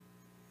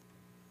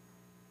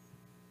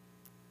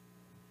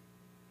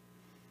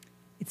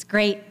It's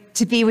great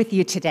to be with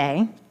you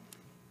today.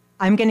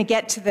 I'm going to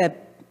get to the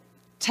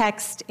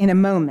text in a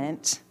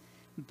moment,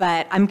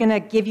 but I'm going to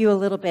give you a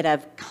little bit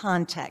of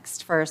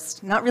context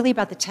first. Not really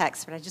about the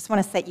text, but I just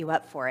want to set you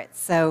up for it.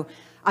 So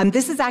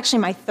this is actually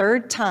my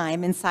third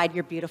time inside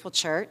your beautiful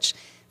church.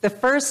 The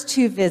first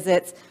two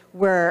visits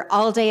were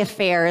all-day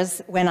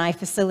affairs when I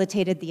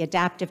facilitated the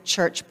Adaptive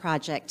Church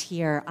Project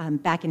here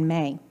back in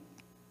May.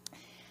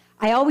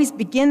 I always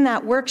begin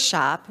that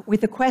workshop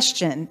with a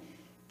question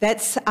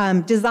that's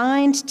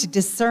designed to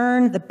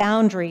discern the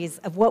boundaries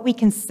of what we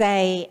can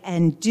say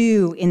and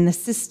do in the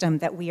system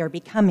that we are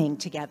becoming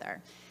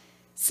together.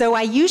 So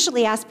I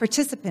usually ask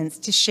participants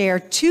to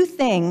share two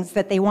things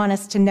that they want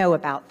us to know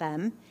about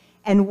them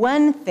and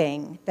one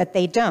thing that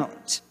they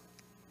don't.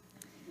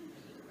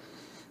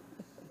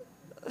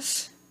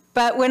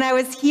 But when I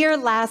was here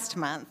last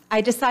month, I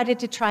decided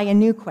to try a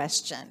new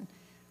question,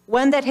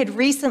 one that had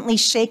recently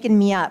shaken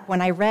me up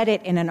when I read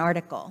it in an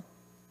article.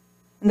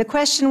 And the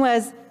question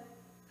was,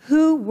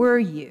 who were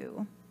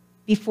you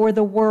before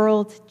the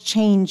world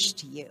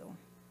changed you?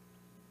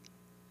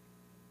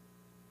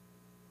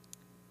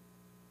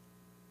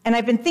 And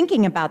I've been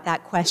thinking about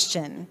that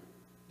question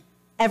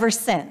ever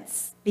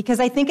since,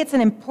 because I think it's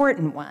an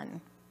important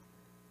one.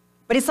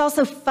 But it's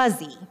also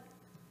fuzzy.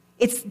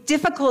 It's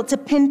difficult to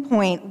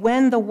pinpoint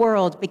when the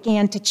world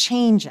began to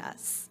change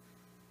us.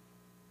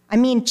 I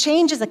mean,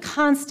 change is a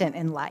constant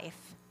in life.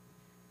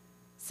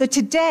 So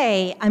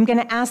today, I'm going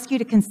to ask you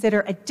to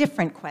consider a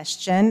different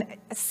question,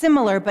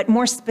 similar but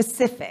more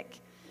specific.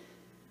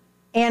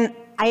 And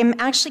I am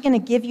actually going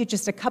to give you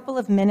just a couple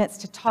of minutes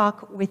to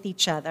talk with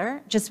each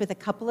other, just with a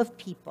couple of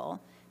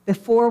people,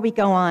 before we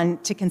go on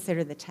to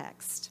consider the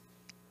text.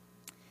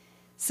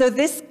 So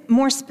this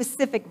more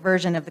specific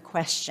version of the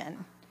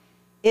question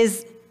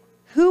is,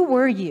 who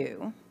were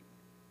you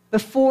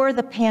before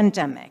the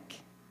pandemic,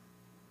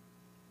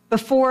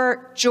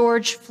 before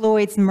George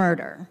Floyd's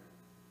murder,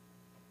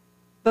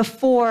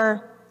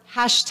 before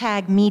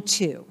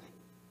 #MeToo?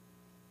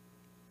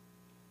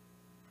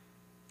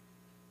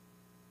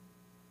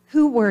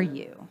 Who were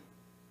you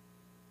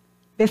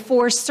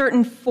before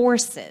certain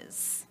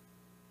forces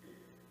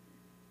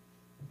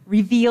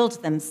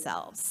revealed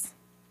themselves,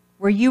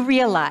 where you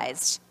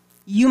realized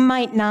you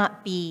might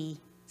not be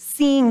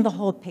seeing the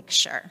whole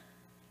picture,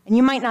 and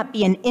you might not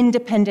be an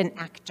independent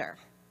actor?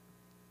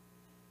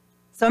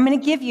 So I'm going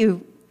to give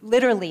you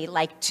literally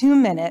like 2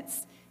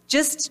 minutes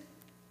just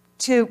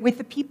to, with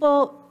the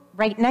people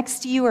right next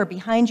to you or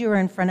behind you or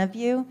in front of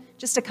you,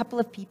 just a couple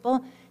of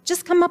people,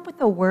 just come up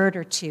with a word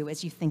or two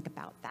as you think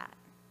about that.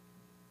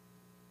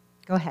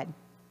 Go ahead.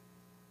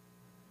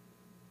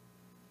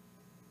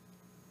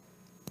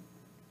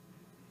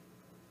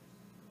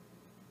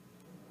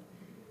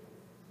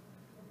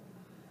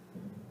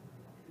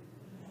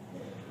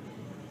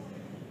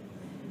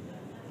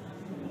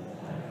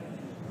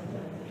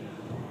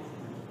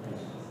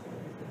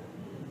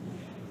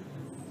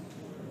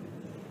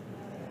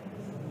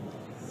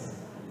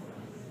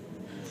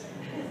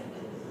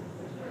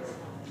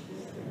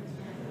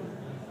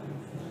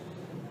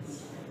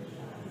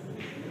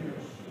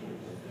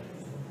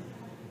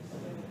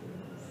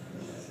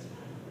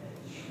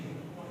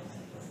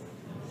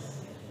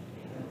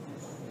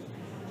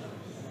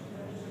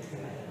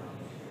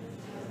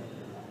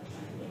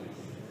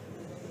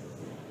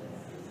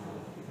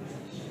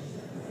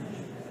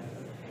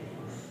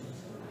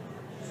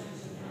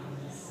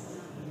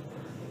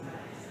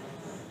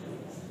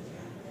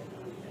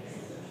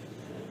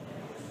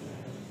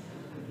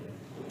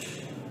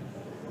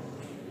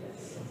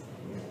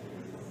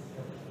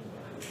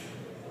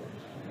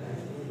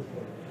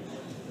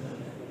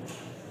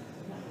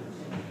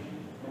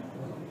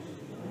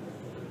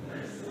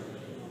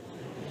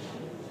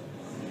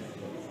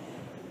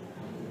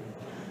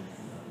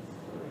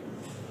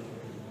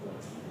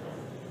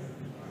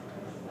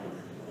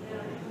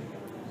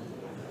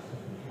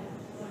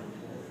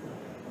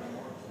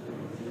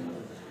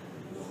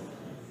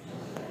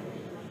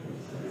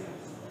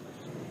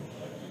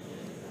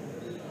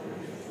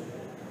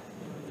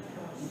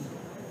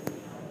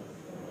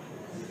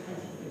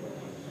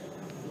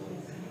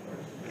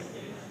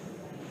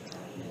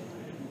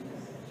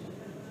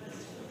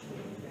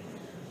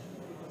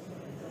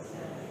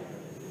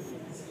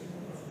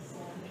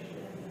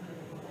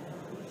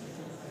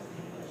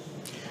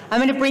 I'm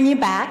going to bring you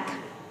back,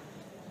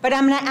 but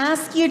I'm going to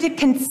ask you to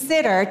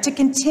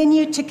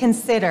continue to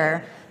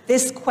consider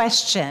this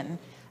question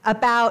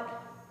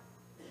about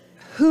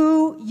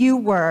who you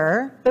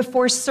were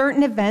before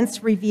certain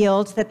events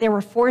revealed that there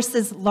were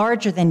forces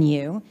larger than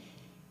you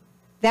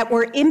that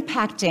were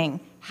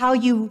impacting how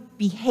you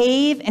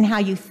behave and how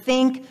you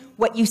think,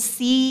 what you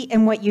see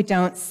and what you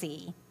don't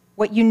see,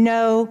 what you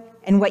know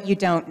and what you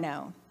don't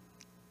know.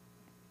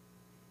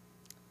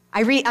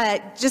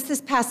 I just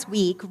this past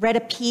week read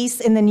a piece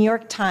in the New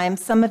York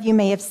Times, some of you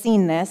may have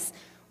seen this,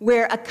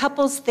 where a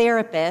couples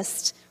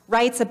therapist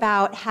writes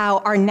about how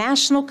our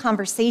national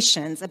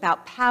conversations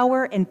about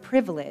power and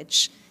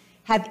privilege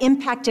have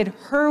impacted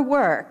her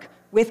work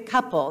with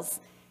couples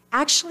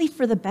actually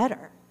for the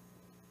better.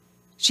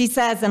 She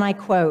says, and I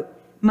quote,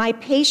 "My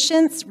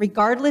patients,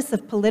 regardless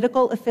of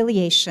political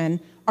affiliation,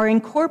 are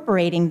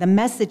incorporating the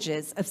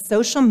messages of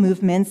social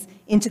movements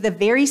into the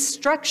very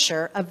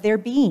structure of their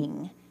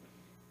being.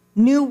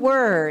 New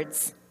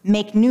words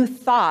make new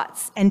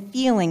thoughts and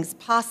feelings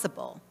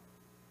possible.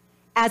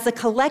 As a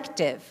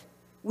collective,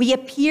 we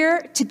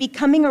appear to be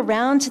coming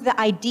around to the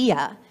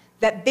idea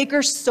that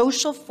bigger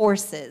social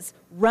forces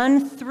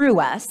run through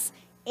us,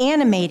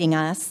 animating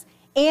us,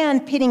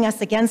 and pitting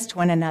us against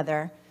one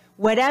another,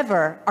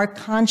 whatever our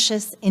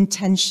conscious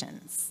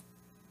intentions."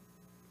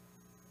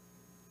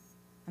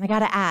 And I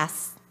gotta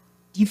ask,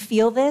 do you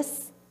feel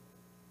this?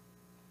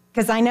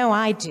 Because I know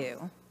I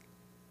do.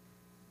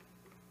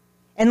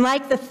 And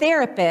like the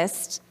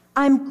therapist,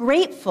 I'm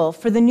grateful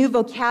for the new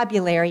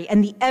vocabulary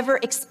and the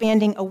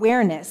ever-expanding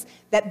awareness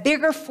that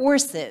bigger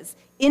forces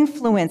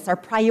influence our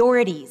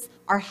priorities,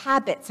 our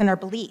habits, and our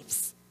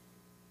beliefs.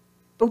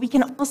 But we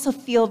can also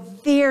feel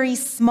very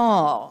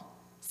small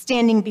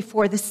standing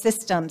before the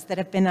systems that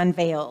have been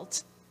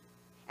unveiled.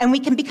 And we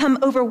can become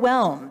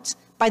overwhelmed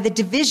by the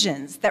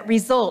divisions that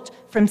result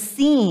from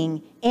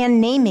seeing and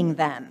naming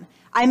them.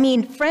 I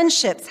mean,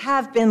 friendships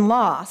have been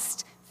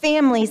lost,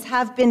 families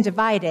have been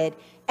divided,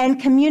 and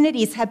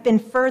communities have been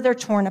further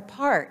torn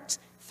apart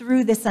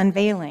through this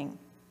unveiling.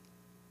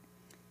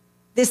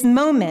 This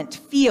moment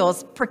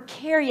feels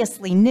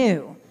precariously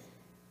new,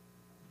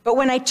 but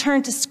when I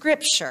turn to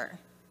Scripture,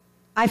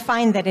 I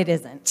find that it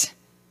isn't.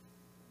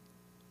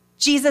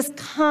 Jesus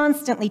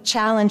constantly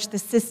challenged the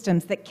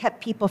systems that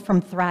kept people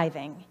from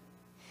thriving.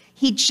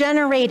 He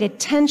generated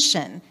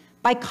tension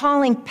by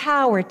calling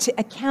power to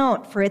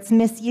account for its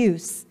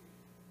misuse.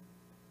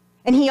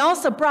 And he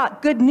also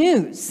brought good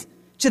news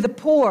to the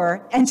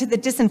poor and to the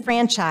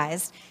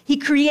disenfranchised. He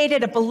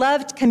created a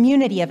beloved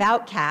community of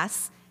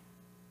outcasts,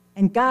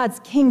 and God's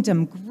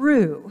kingdom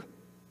grew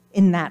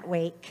in that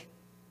wake.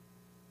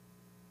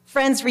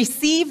 Friends,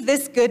 receive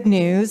this good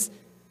news.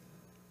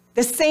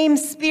 The same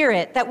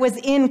Spirit that was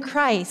in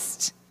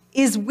Christ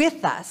is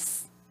with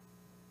us.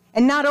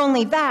 And not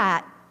only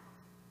that,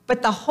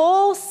 but the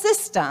whole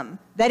system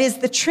that is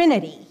the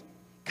Trinity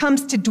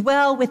comes to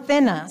dwell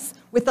within us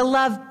with a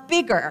love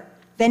bigger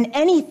than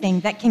anything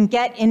that can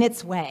get in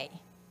its way.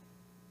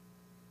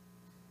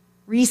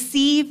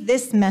 Receive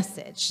this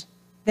message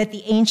that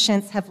the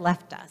ancients have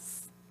left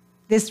us.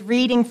 This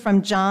reading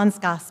from John's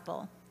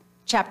Gospel,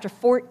 chapter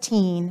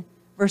 14,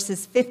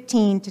 verses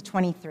 15 to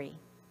 23.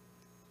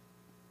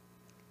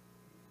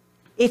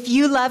 "If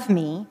you love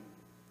me,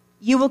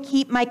 you will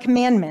keep my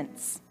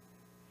commandments.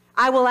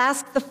 I will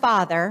ask the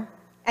Father,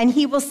 and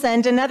he will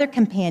send another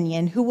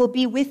companion who will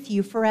be with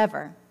you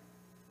forever.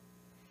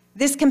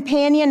 This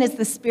companion is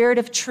the Spirit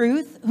of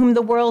truth, whom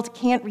the world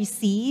can't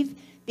receive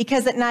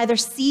because it neither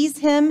sees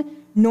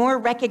him nor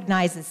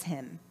recognizes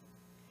him.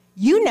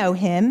 You know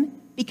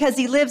him because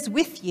he lives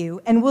with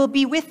you and will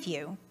be with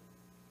you.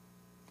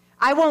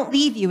 I won't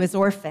leave you as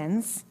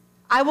orphans.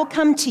 I will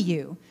come to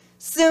you.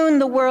 Soon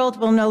the world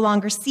will no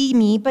longer see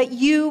me, but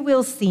you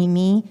will see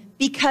me.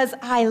 Because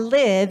I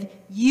live,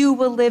 you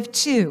will live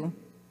too.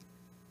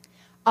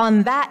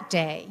 On that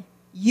day,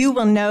 you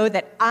will know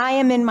that I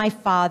am in my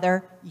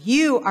Father,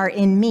 you are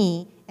in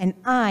me, and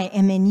I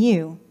am in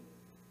you.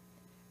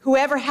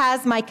 Whoever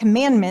has my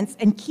commandments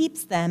and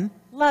keeps them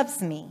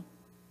loves me.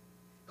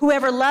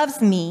 Whoever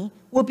loves me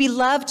will be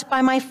loved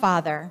by my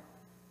Father,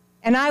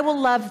 and I will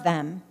love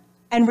them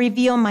and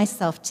reveal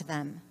myself to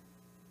them."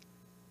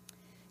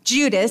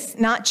 Judas,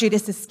 not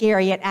Judas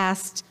Iscariot,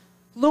 asked,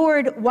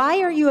 "Lord, why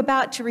are you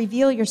about to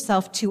reveal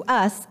yourself to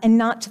us and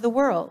not to the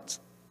world?"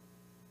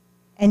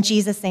 And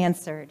Jesus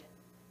answered,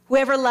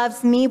 "Whoever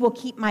loves me will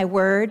keep my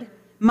word.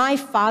 My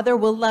Father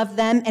will love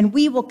them, and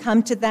we will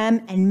come to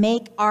them and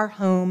make our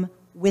home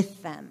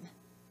with them."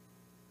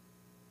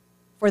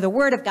 For the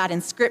word of God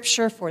in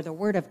Scripture, for the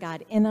word of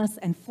God in us,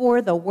 and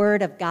for the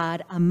word of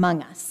God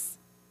among us.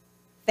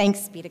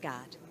 Thanks be to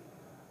God.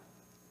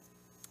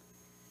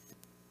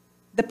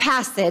 The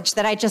passage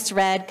that I just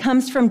read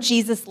comes from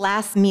Jesus'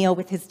 last meal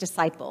with his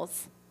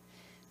disciples.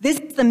 This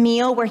is the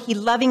meal where he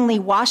lovingly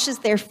washes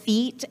their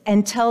feet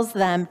and tells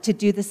them to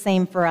do the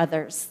same for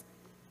others.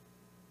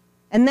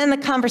 And then the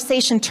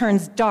conversation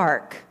turns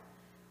dark.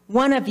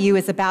 "One of you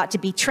is about to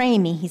betray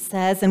me," he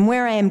says, "and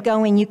where I am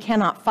going you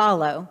cannot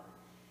follow."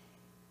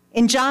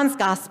 In John's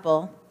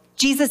Gospel,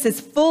 Jesus is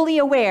fully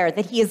aware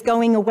that he is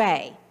going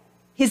away.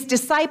 His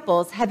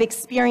disciples have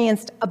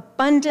experienced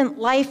abundant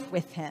life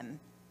with him,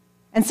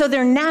 and so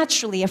they're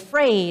naturally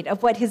afraid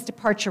of what his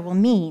departure will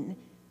mean.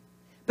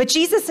 But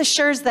Jesus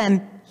assures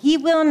them he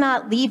will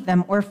not leave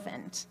them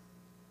orphaned.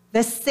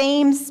 The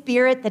same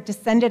Spirit that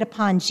descended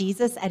upon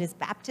Jesus at his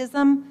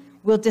baptism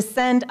will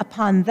descend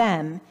upon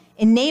them,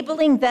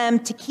 enabling them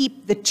to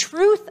keep the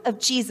truth of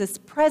Jesus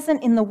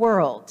present in the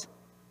world,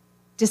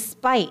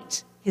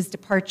 despite his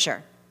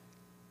departure.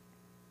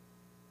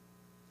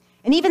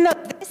 And even though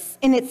this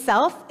in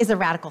itself is a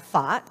radical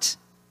thought,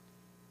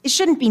 it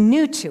shouldn't be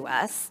new to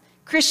us.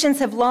 Christians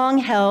have long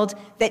held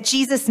that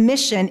Jesus'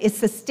 mission is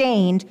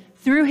sustained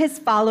through his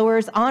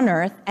followers on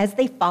earth as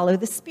they follow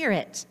the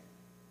Spirit.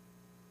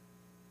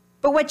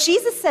 But what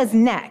Jesus says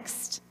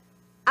next,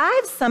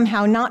 I've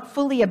somehow not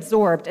fully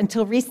absorbed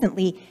until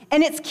recently,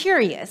 and it's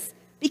curious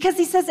because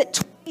he says it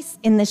twice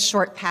in this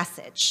short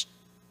passage.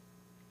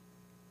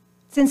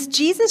 Since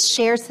Jesus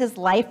shares his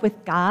life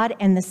with God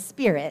and the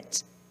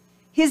Spirit,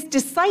 his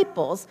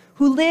disciples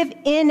who live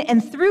in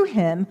and through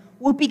him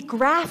will be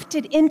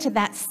grafted into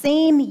that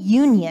same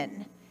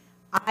union.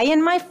 I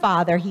and my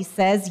Father, he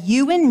says,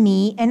 you in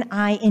me and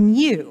I in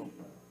you.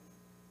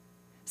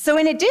 So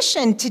in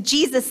addition to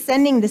Jesus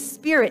sending the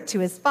Spirit to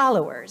his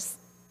followers,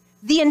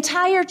 the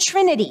entire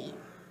Trinity,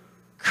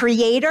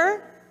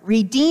 Creator,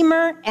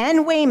 Redeemer,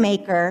 and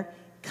Waymaker,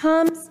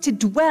 comes to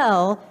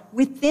dwell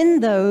within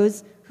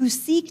those who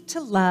seek to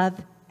love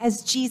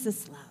as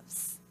Jesus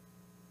loves.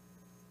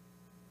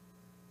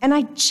 And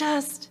I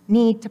just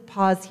need to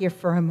pause here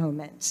for a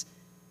moment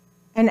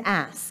and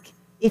ask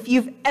if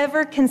you've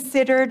ever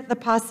considered the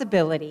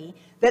possibility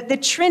that the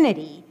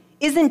Trinity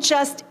isn't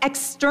just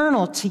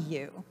external to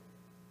you,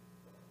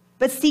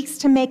 but seeks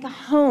to make a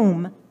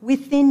home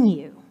within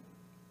you.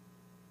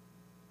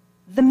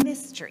 The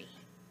mystery,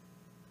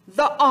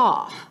 the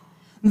awe,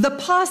 the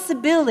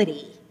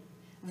possibility,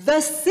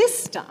 the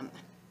system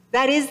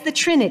that is the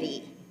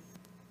Trinity,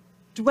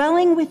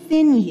 dwelling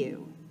within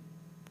you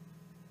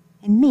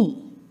and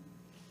me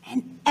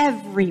and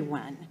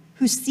everyone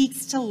who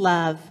seeks to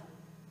love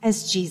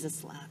as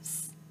Jesus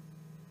loves.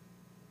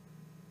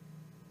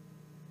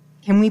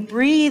 Can we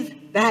breathe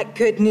that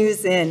good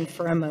news in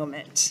for a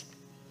moment?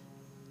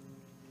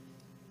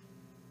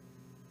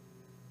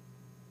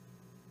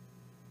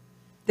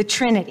 The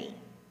Trinity,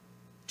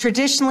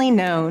 traditionally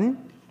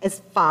known as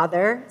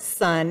Father,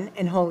 Son,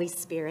 and Holy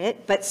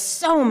Spirit, but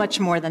so much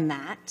more than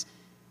that,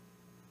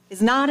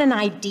 is not an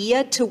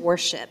idea to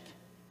worship,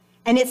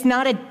 and it's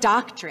not a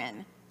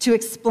doctrine to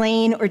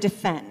explain or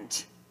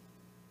defend.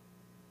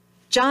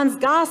 John's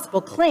gospel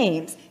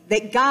claims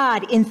that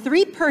God in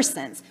three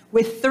persons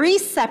with three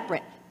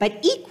separate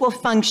but equal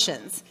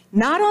functions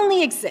not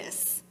only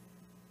exists,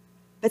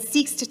 but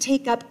seeks to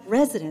take up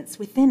residence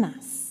within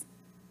us.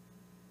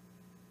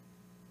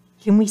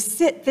 Can we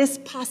sit this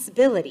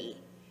possibility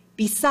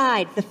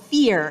beside the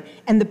fear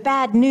and the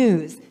bad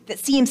news that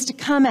seems to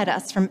come at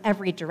us from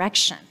every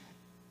direction?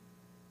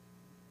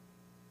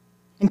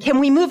 And can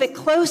we move it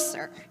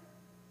closer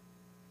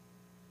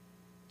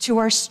to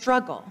our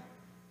struggle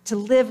to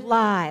live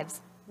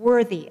lives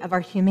worthy of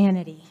our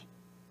humanity?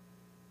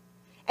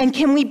 And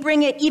can we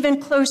bring it even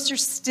closer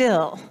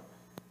still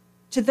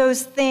to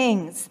those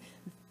things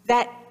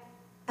that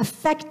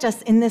affect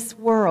us in this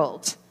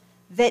world,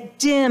 that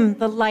dim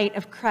the light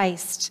of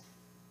Christ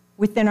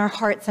within our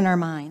hearts and our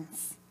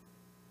minds?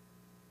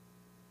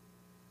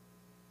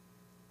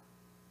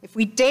 If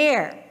we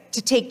dare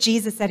to take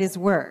Jesus at his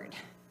word,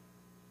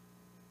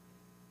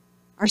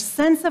 our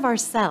sense of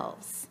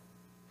ourselves,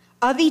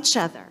 of each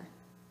other,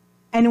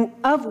 and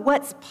of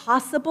what's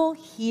possible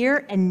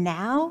here and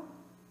now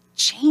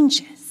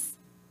changes.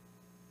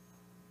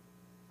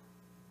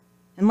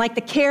 And like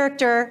the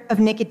character of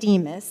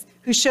Nicodemus,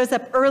 who shows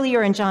up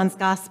earlier in John's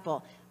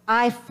gospel,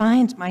 I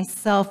find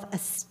myself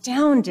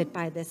astounded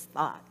by this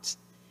thought.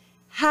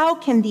 How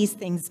can these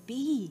things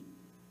be?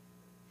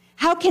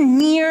 How can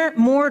mere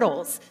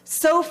mortals,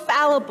 so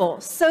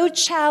fallible, so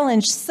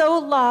challenged, so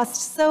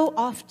lost, so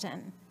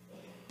often,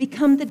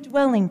 become the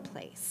dwelling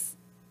place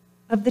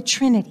of the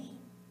Trinity?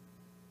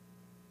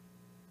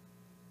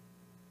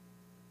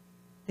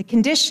 The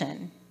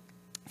condition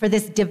for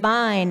this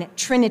divine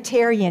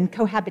Trinitarian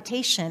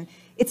cohabitation,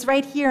 it's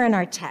right here in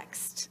our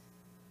text.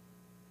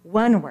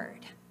 One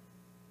word: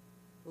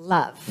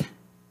 love.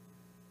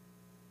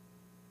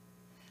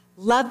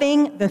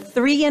 Loving the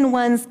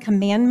three-in-one's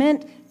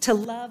commandment to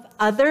love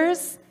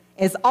others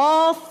as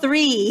all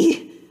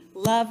three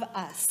love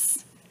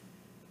us.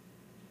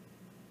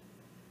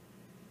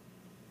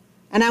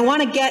 And I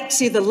want to get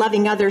to the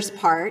loving others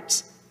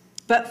part,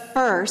 but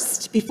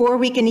first, before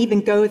we can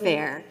even go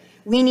there,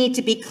 we need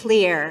to be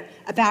clear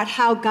about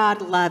how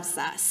God loves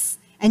us.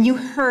 And you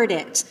heard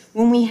it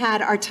when we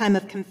had our time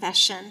of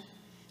confession.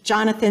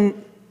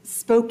 Jonathan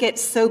spoke it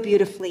so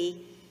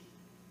beautifully.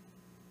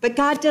 But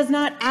God does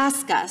not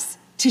ask us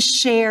to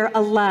share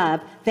a love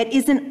that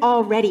isn't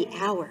already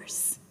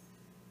ours.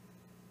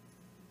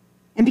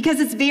 And because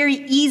it's very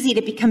easy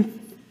to become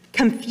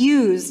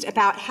confused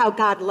about how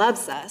God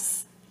loves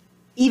us,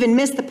 even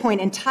miss the point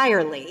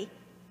entirely,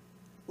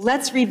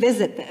 let's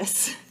revisit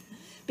this.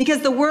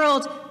 Because the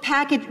world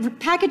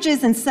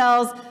packages and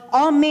sells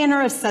all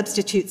manner of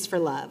substitutes for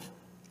love.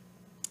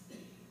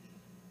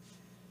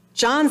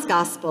 John's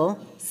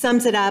gospel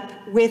sums it up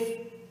with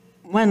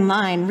one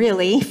line,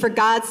 really. For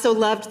God so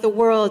loved the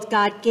world,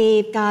 God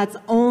gave God's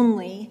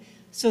only,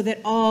 so that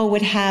all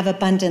would have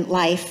abundant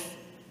life.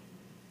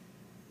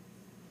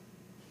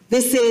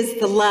 This is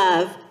the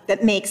love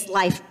that makes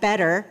life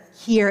better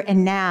here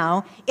and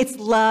now. It's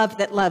love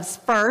that loves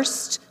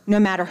first, no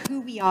matter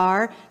who we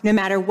are, no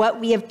matter what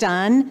we have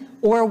done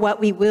or what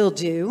we will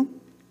do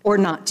or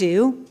not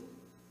do.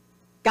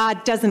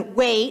 God doesn't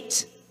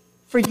wait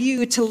for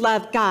you to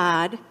love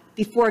God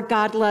before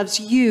God loves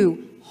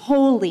you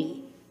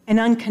wholly and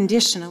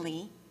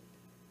unconditionally.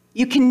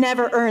 You can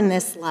never earn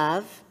this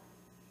love.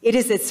 It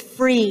is as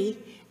free,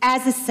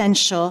 as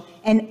essential,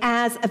 and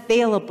as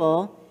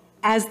available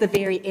as the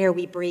very air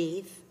we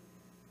breathe.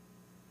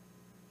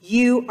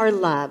 You are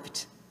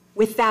loved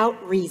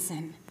without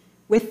reason,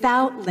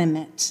 without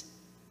limit,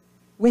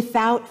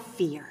 without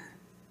fear.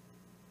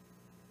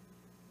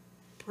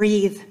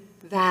 Breathe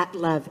that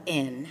love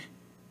in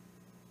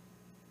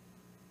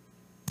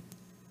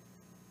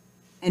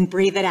and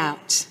breathe it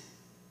out.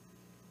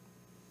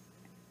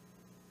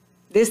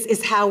 This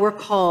is how we're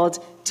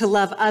called to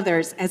love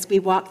others as we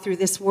walk through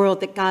this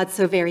world that God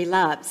so very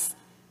loves.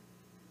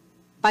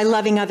 By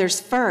loving others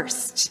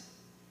first,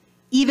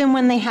 even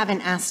when they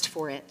haven't asked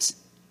for it,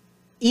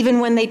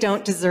 even when they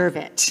don't deserve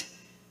it,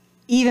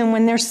 even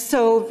when they're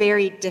so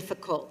very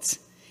difficult,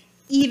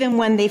 even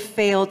when they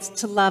failed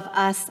to love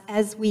us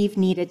as we've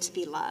needed to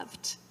be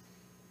loved.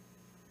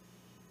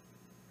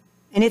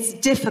 And it's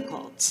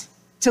difficult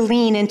to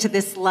lean into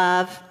this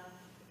love,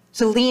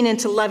 to lean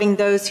into loving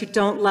those who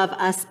don't love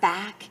us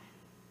back.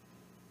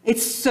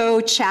 It's so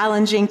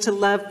challenging to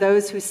love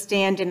those who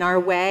stand in our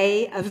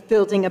way of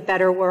building a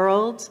better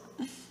world.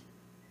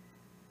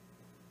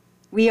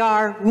 We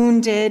are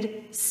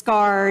wounded,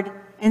 scarred,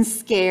 and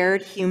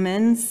scared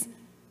humans.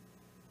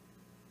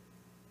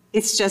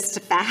 It's just a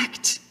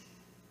fact,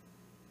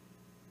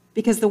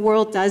 because the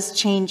world does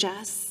change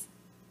us.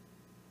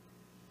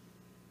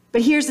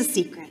 But here's a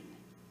secret.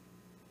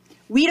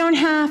 We don't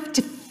have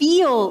to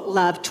feel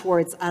love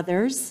towards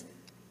others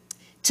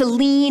to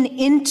lean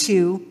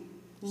into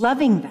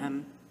loving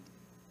them.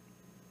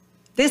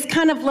 This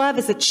kind of love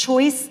is a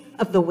choice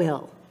of the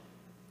will.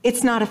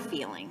 It's not a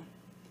feeling.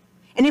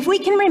 And if we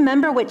can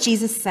remember what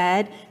Jesus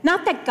said,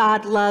 not that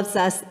God loves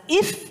us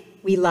if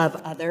we love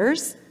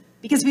others,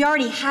 because we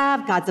already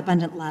have God's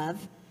abundant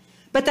love,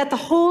 but that the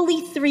Holy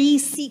Three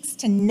seeks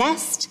to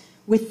nest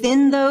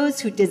within those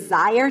who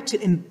desire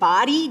to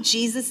embody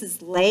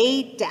Jesus'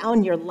 lay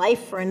down your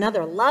life for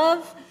another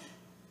love,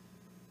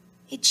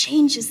 it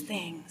changes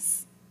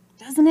things,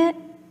 doesn't it?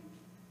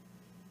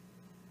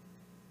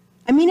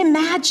 I mean,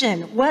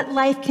 imagine what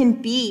life can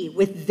be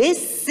with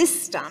this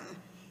system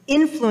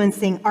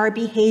influencing our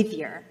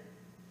behavior,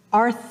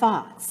 our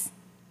thoughts,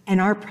 and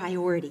our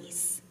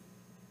priorities.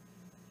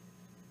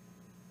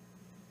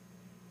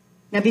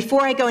 Now,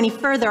 before I go any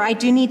further, I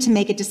do need to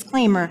make a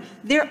disclaimer.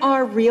 There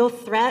are real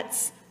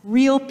threats,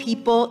 real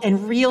people,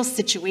 and real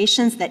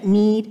situations that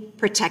need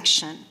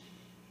protection.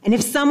 And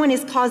if someone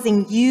is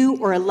causing you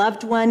or a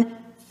loved one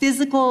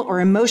physical or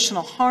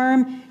emotional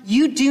harm,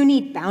 you do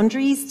need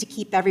boundaries to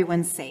keep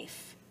everyone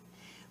safe.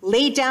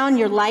 Lay down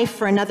your life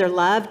for another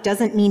love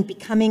doesn't mean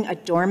becoming a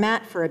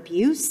doormat for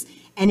abuse,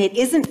 and it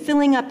isn't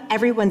filling up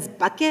everyone's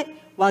bucket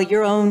while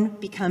your own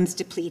becomes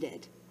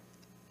depleted.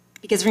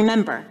 Because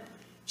remember,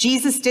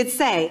 Jesus did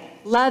say,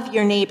 love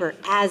your neighbor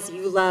as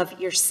you love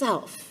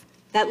yourself.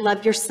 That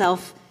love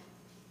yourself,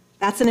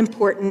 that's an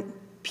important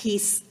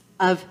piece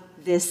of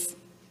this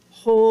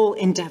whole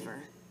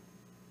endeavor.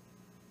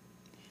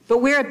 But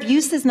where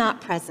abuse is not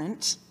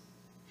present,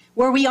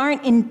 where we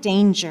aren't in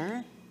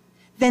danger,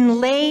 then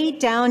lay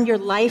down your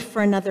life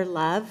for another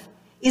love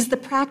is the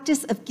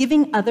practice of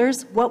giving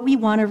others what we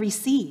want to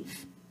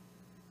receive.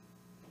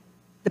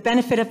 The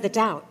benefit of the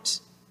doubt,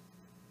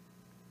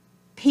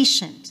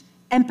 patient,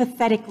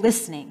 empathetic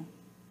listening,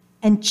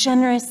 and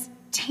generous,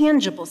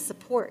 tangible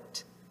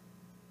support.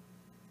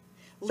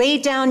 Lay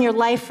down your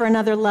life for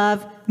another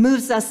love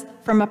moves us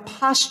from a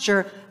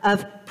posture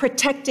of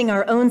protecting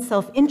our own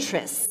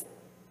self-interests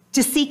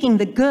to seeking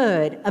the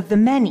good of the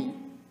many,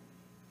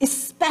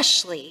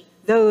 especially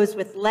those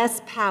with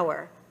less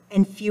power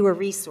and fewer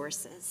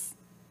resources.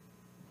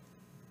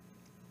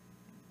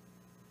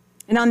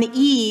 And on the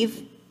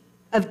eve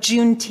of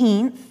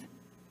Juneteenth,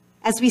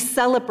 as we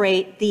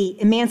celebrate the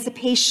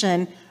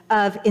emancipation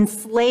of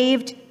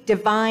enslaved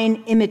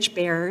divine image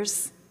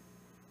bearers,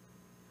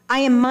 I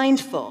am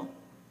mindful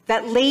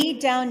that lay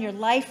down your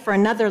life for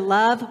another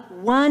love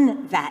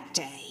won that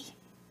day.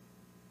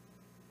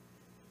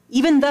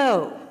 Even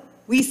though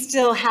we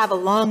still have a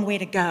long way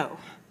to go.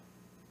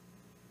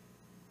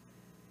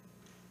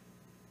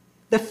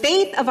 The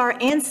faith of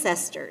our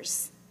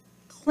ancestors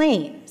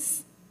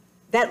claims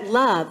that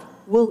love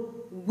will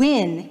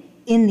win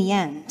in the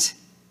end.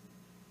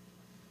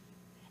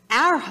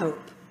 Our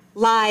hope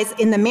lies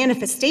in the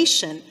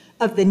manifestation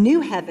of the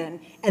new heaven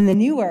and the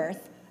new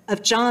earth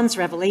of John's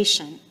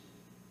revelation,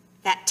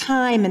 that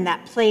time and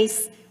that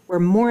place where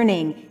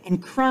mourning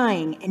and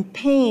crying and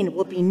pain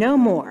will be no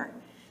more,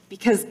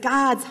 because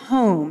God's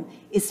home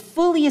is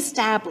fully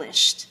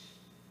established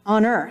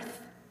on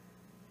earth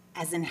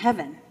as in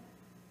heaven.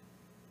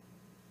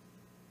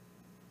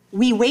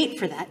 We wait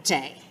for that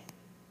day.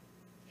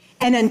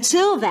 And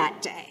until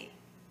that day,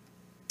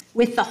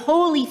 with the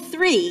Holy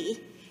Three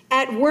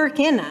at work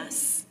in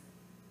us,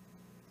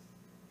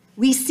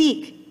 we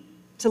seek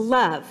to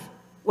love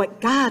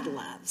what God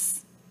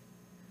loves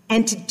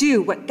and to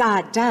do what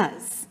God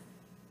does.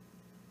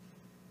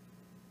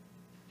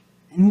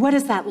 And what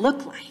does that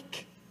look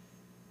like?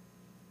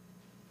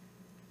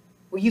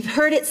 Well, you've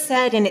heard it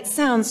said, and it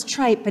sounds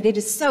trite, but it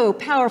is so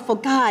powerful.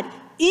 God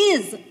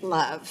is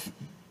love.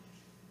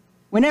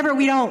 Whenever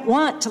we don't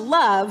want to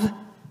love,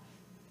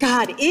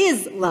 God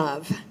is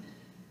love.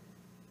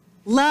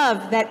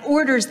 Love that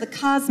orders the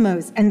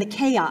cosmos and the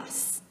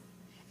chaos,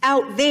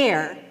 out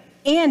there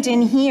and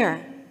in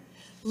here.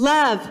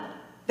 Love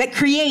that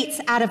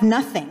creates out of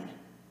nothing.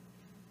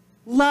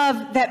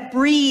 Love that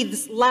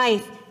breathes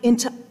life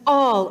into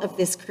all of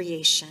this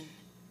creation.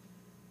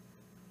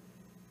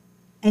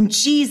 And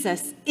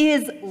Jesus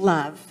is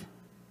love.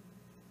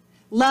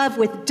 Love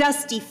with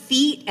dusty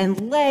feet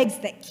and legs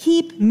that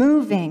keep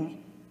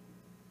moving.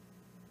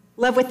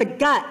 Love with a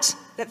gut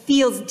that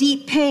feels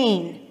deep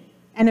pain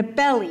and a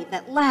belly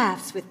that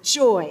laughs with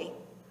joy.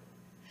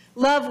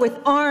 Love with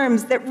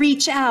arms that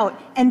reach out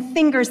and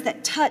fingers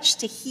that touch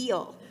to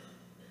heal.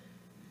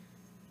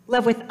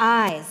 Love with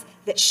eyes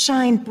that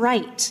shine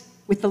bright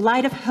with the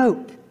light of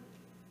hope,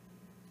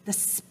 the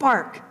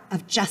spark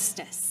of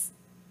justice,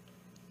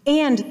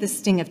 and the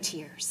sting of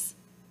tears.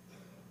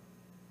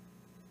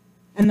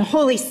 And the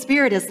Holy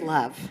Spirit is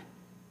love.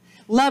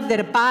 Love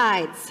that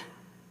abides,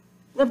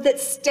 love that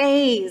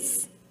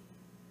stays,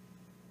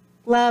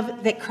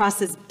 love that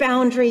crosses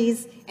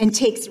boundaries and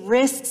takes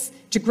risks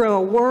to grow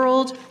a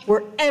world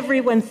where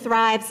everyone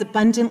thrives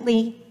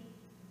abundantly,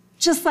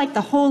 just like the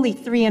holy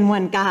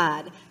three-in-one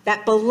God,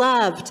 that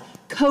beloved,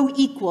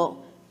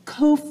 co-equal,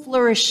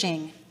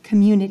 co-flourishing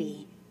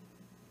community.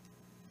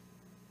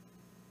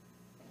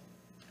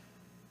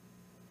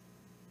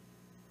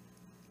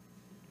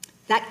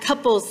 That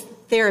couples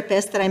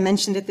therapist that I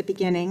mentioned at the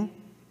beginning,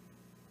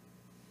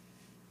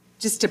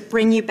 just to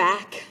bring you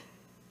back,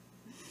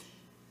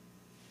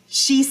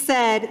 she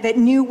said that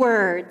new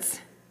words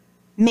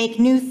make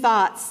new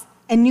thoughts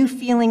and new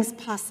feelings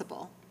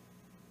possible.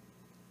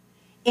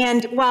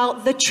 And while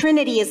the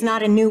Trinity is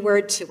not a new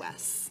word to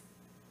us,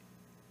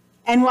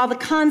 and while the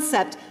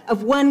concept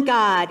of one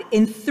God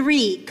in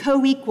three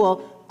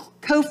co-equal,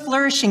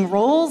 co-flourishing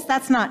roles,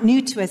 that's not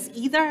new to us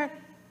either,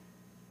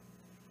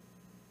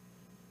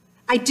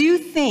 I do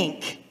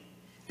think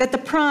that the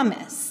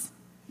promise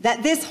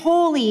that this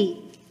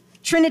holy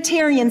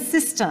Trinitarian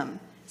system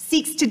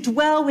seeks to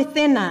dwell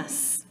within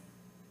us,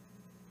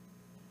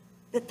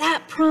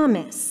 that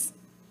promise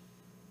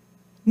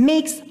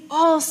makes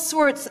all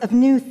sorts of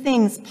new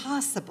things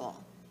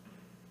possible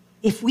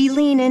if we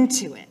lean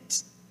into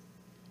it,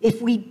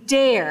 if we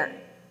dare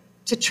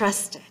to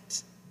trust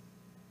it.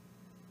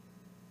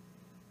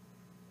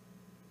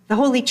 The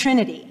Holy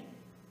Trinity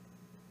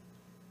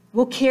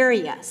will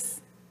carry us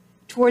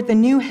toward the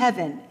new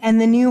heaven and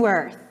the new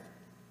earth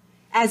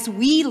as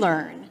we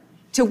learn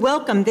to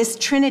welcome this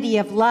Trinity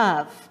of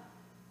love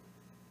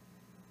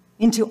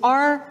into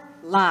our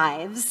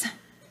lives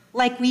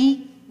like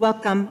we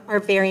welcome our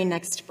very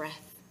next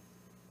breath.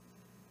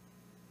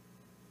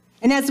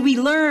 And as we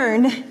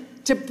learn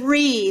to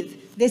breathe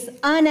this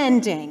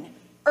unending,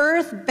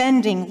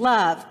 earth-bending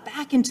love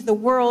back into the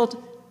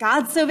world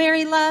God so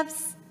very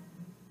loves,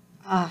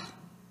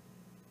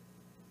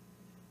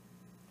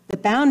 the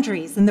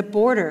boundaries and the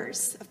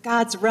borders of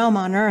God's realm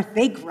on earth,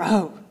 they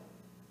grow.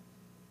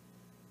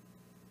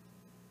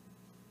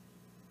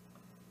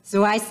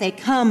 So I say,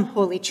 come,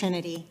 Holy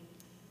Trinity,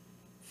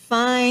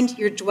 find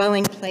your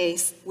dwelling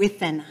place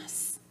within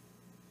us.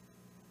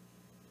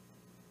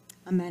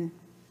 Amen.